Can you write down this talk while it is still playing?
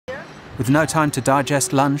With no time to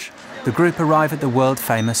digest lunch, the group arrive at the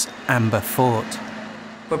world-famous Amber Fort.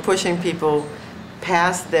 We're pushing people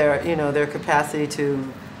past their, their capacity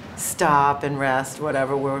to stop and rest,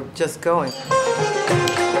 whatever. We're just going.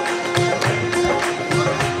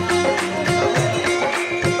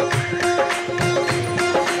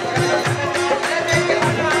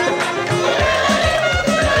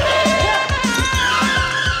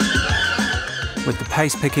 With the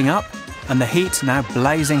pace picking up and the heat now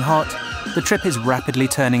blazing hot, the trip is rapidly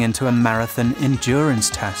turning into a marathon endurance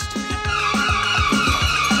test.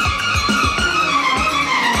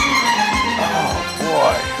 Oh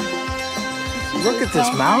boy, look at this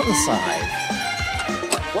mountainside.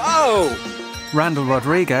 Whoa! Randall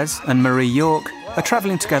Rodriguez and Marie York are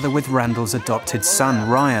travelling together with Randall's adopted son,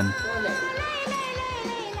 Ryan.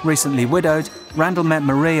 Recently widowed, Randall met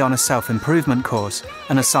Marie on a self-improvement course,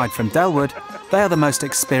 and aside from Delwood, they are the most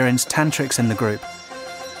experienced tantrics in the group,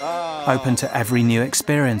 open to every new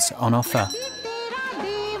experience on offer.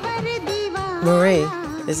 Marie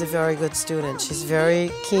is a very good student. She's very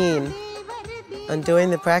keen on doing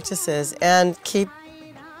the practices, and she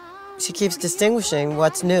keeps distinguishing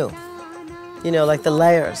what's new. Like the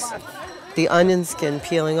layers, the onion skin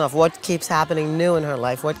peeling off. What keeps happening new in her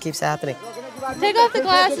life? What keeps happening? Take off the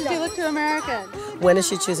glasses, you look too American. When is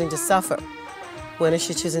she choosing to suffer? When is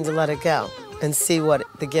she choosing to let it go and see what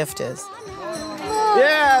the gift is?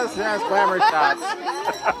 Yes, glamour shots.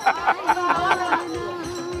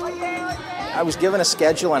 I was given a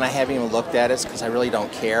schedule and I haven't even looked at it because I really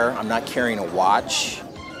don't care. I'm not carrying a watch.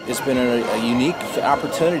 It's been a unique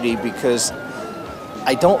opportunity because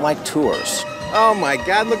I don't like tours. Oh my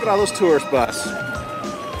God, look at all those tourist bus.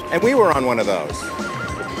 And we were on one of those.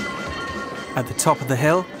 At the top of the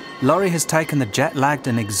hill, Laurie has taken the jet-lagged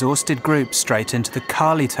and exhausted group straight into the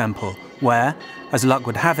Kali temple, where, as luck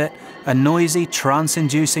would have it, a noisy,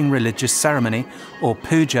 trance-inducing religious ceremony, or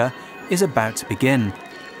puja, is about to begin.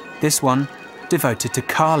 This one devoted to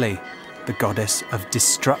Kali, the goddess of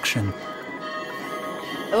destruction.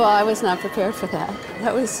 Well, I was not prepared for that.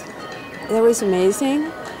 That was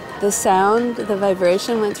amazing. The sound, the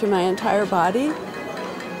vibration went through my entire body,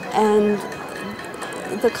 and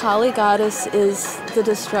the Kali goddess is the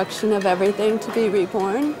destruction of everything to be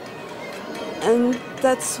reborn, and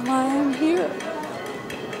that's why I'm here.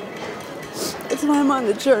 That's why I'm on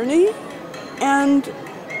the journey, and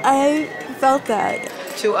I felt that.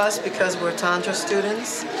 To us, because we're Tantra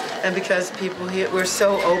students, and because people here, we're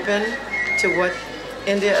so open to what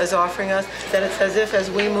India is offering us, that it's as if as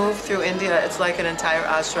we move through India, it's like an entire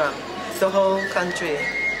ashram. The whole country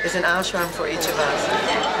is an ashram for each of us.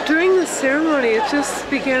 During the ceremony, it just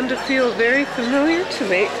began to feel very familiar to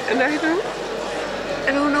me, and I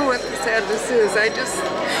don't know what the sadness is.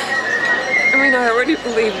 I already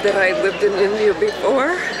believed that I lived in India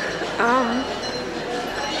before.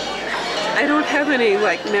 I don't have any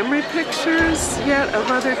memory pictures yet of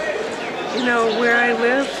other, where I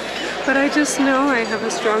live, but I just know I have a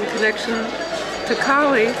strong connection to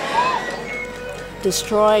Kali.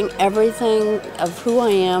 Destroying everything of who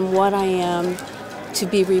I am, what I am, to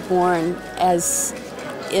be reborn as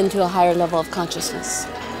into a higher level of consciousness.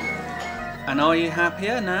 And are you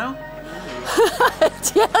happier now?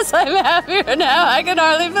 Yes, I'm happier now. I can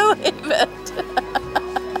hardly believe it.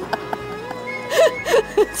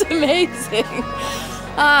 It's amazing.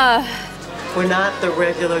 We're not the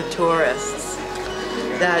regular tourists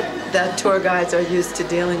that tour guides are used to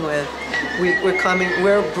dealing with.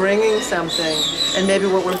 We're bringing something, and maybe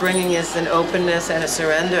what we're bringing is an openness and a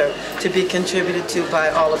surrender to be contributed to by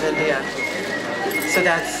all of India. So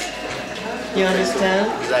that's, you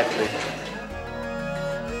understand? Exactly.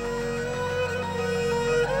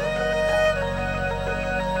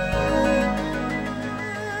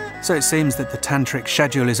 So it seems that the tantric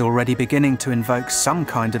schedule is already beginning to invoke some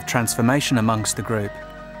kind of transformation amongst the group.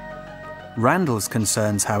 Randall's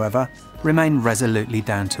concerns, however, remain resolutely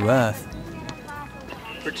down to earth.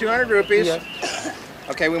 For 200 rupees. Yeah.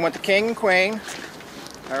 Okay, we want the king and queen.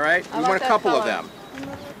 All right, we want a couple of them.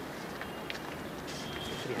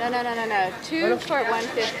 No. 2 for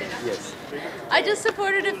 150. Yes. I just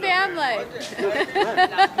supported a family.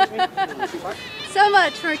 So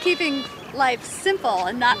much for keeping life simple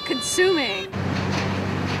and not consuming.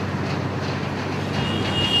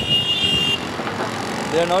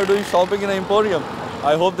 They are now doing shopping in an emporium.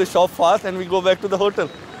 I hope they shop fast and we go back to the hotel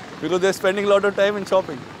because they're spending a lot of time in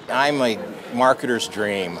shopping. I'm a marketer's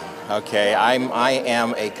dream, okay? I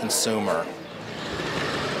am a consumer.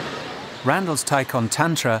 Randall's take on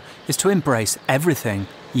Tantra is to embrace everything,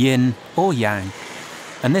 yin or yang.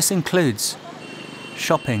 And this includes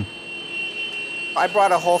shopping. I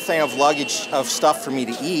brought a whole thing of luggage of stuff for me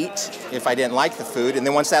to eat if I didn't like the food, and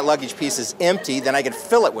then once that luggage piece is empty, then I could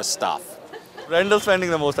fill it with stuff. Randall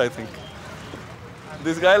spending the most, I think.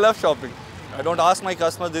 This guy loves shopping. I don't ask my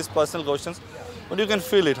customers these personal questions, but you can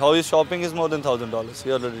feel it. How his shopping is more than $1,000.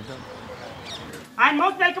 He already done. And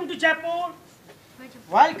most welcome to Jaipur.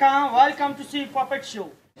 Welcome to see puppet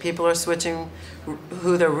show. People are switching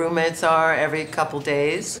who their roommates are every couple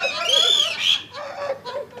days.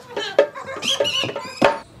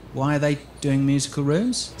 Why are they doing musical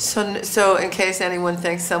rooms? So in case anyone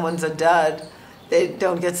thinks someone's a dud, they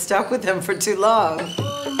don't get stuck with them for too long.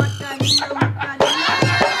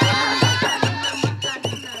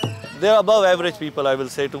 They're above average people, I will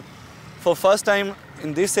say too. For first time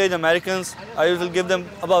in this age, Americans, I will give them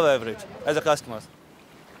above average as a customers.